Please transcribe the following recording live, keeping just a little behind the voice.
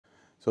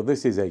So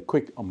this is a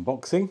quick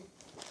unboxing.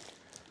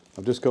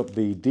 I've just got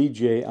the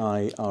DJI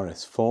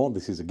RS4.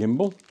 This is a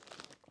gimbal.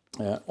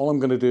 All I'm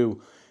going to do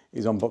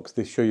is unbox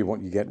this, show you what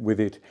you get with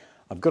it.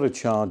 I've got to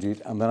charge it,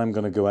 and then I'm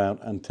going to go out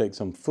and take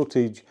some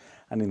footage,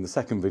 and in the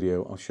second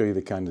video I'll show you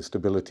the kind of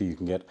stability you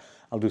can get.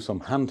 I'll do some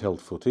handheld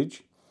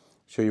footage,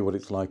 show you what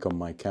it's like on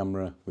my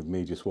camera with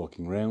me just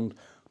walking around,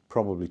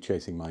 probably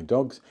chasing my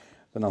dogs.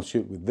 Then I'll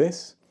shoot with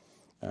this.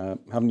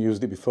 Haven't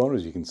used it before,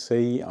 as you can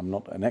see. I'm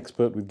not an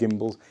expert with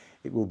gimbals.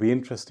 It will be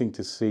interesting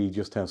to see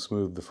just how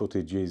smooth the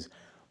footage is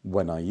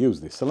when I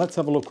use this. So let's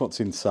have a look what's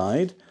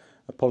inside.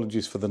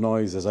 Apologies for the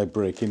noise as I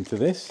break into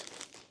this.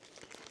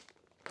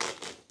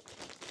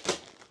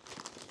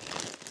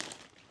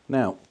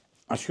 Now,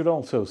 I should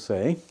also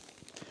say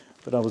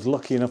that I was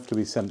lucky enough to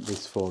be sent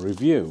this for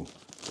review.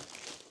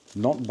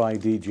 Not by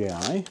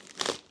DJI,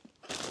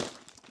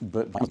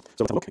 but by... So let's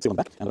have a look, it's still on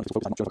the back, and the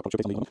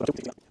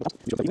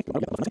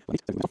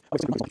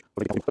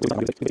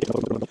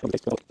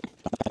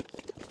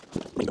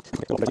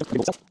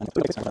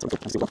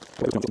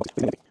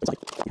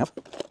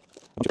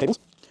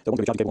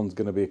one's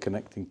going to be a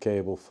connecting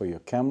cable for your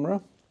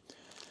camera.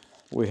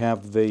 We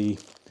have the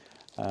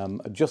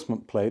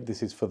adjustment plate.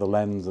 This is for the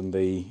lens and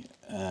the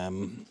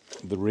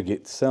rig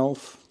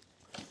itself.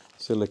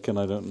 Silicone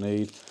I don't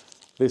need.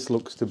 This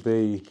looks to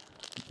be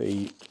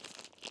the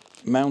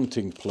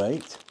mounting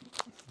plate,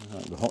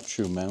 the hot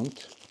shoe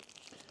mount,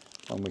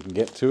 and we can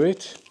get to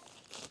it.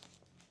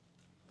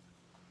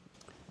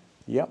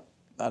 Yep,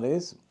 that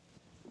is.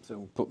 So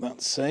we'll put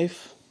that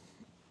safe.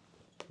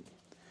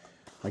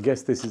 I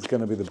guess this is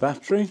going to be the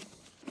battery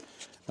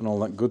and all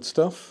that good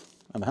stuff,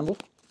 and the handle.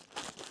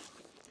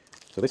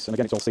 So this, and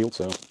again it's all sealed,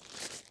 so...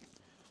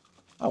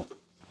 Oh,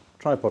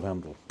 tripod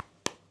handle.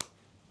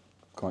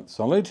 Quite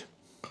solid.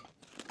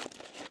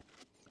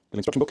 An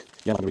instruction book,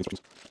 yeah,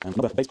 instructions. And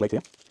another base plate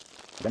here.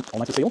 Again, all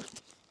nicely sealed.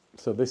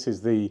 So this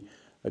is the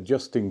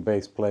adjusting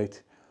base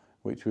plate,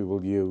 which we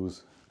will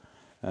use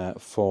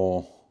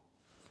for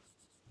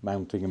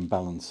mounting and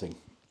balancing.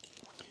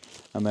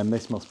 And then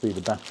this must be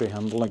the battery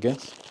handle, I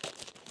guess.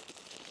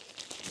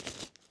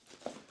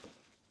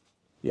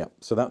 Yeah,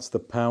 so that's the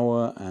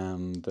power,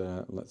 and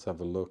let's have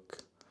a look.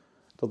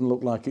 Doesn't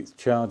look like it's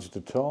charged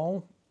at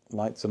all.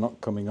 Lights are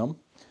not coming on,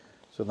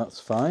 so that's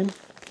fine.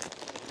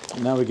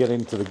 Now we get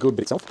into the good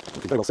bit itself,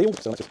 which is very well sealed,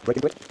 so let's just break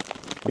into it.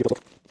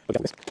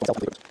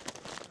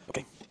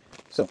 Okay,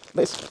 so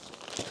this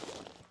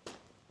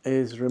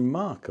is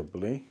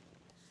remarkably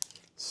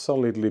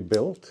solidly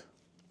built,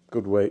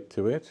 good weight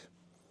to it.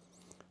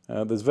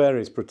 There's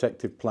various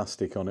protective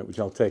plastic on it, which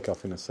I'll take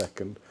off in a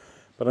second.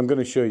 But I'm going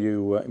to show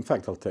you, in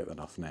fact I'll take that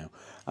off now,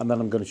 and then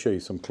I'm going to show you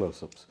some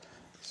close-ups.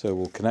 So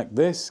we'll connect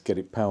this, get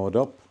it powered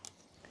up,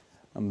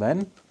 and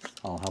then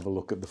I'll have a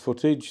look at the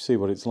footage, see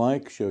what it's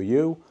like, show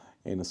you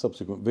in a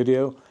subsequent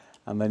video,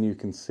 and then you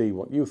can see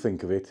what you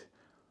think of it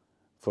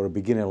for a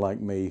beginner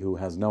like me who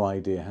has no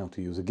idea how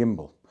to use a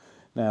gimbal.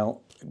 Now,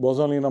 it was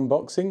only an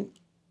unboxing,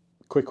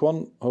 quick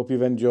one. Hope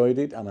you've enjoyed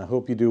it, and I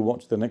hope you do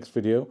watch the next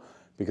video,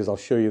 because I'll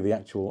show you the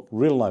actual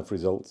real-life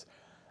results,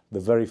 the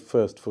very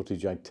first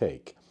footage I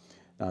take.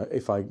 Now,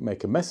 if I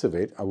make a mess of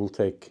it, I will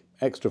take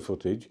extra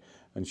footage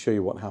and show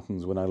you what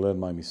happens when I learn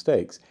my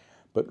mistakes.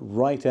 But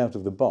right out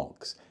of the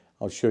box,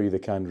 I'll show you the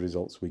kind of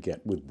results we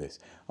get with this.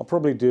 I'll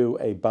probably do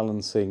a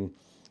balancing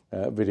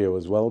video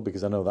as well,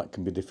 because I know that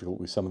can be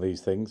difficult with some of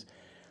these things.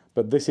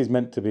 But this is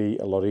meant to be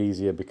a lot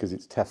easier because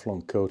it's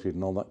Teflon coated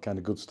and all that kind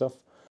of good stuff.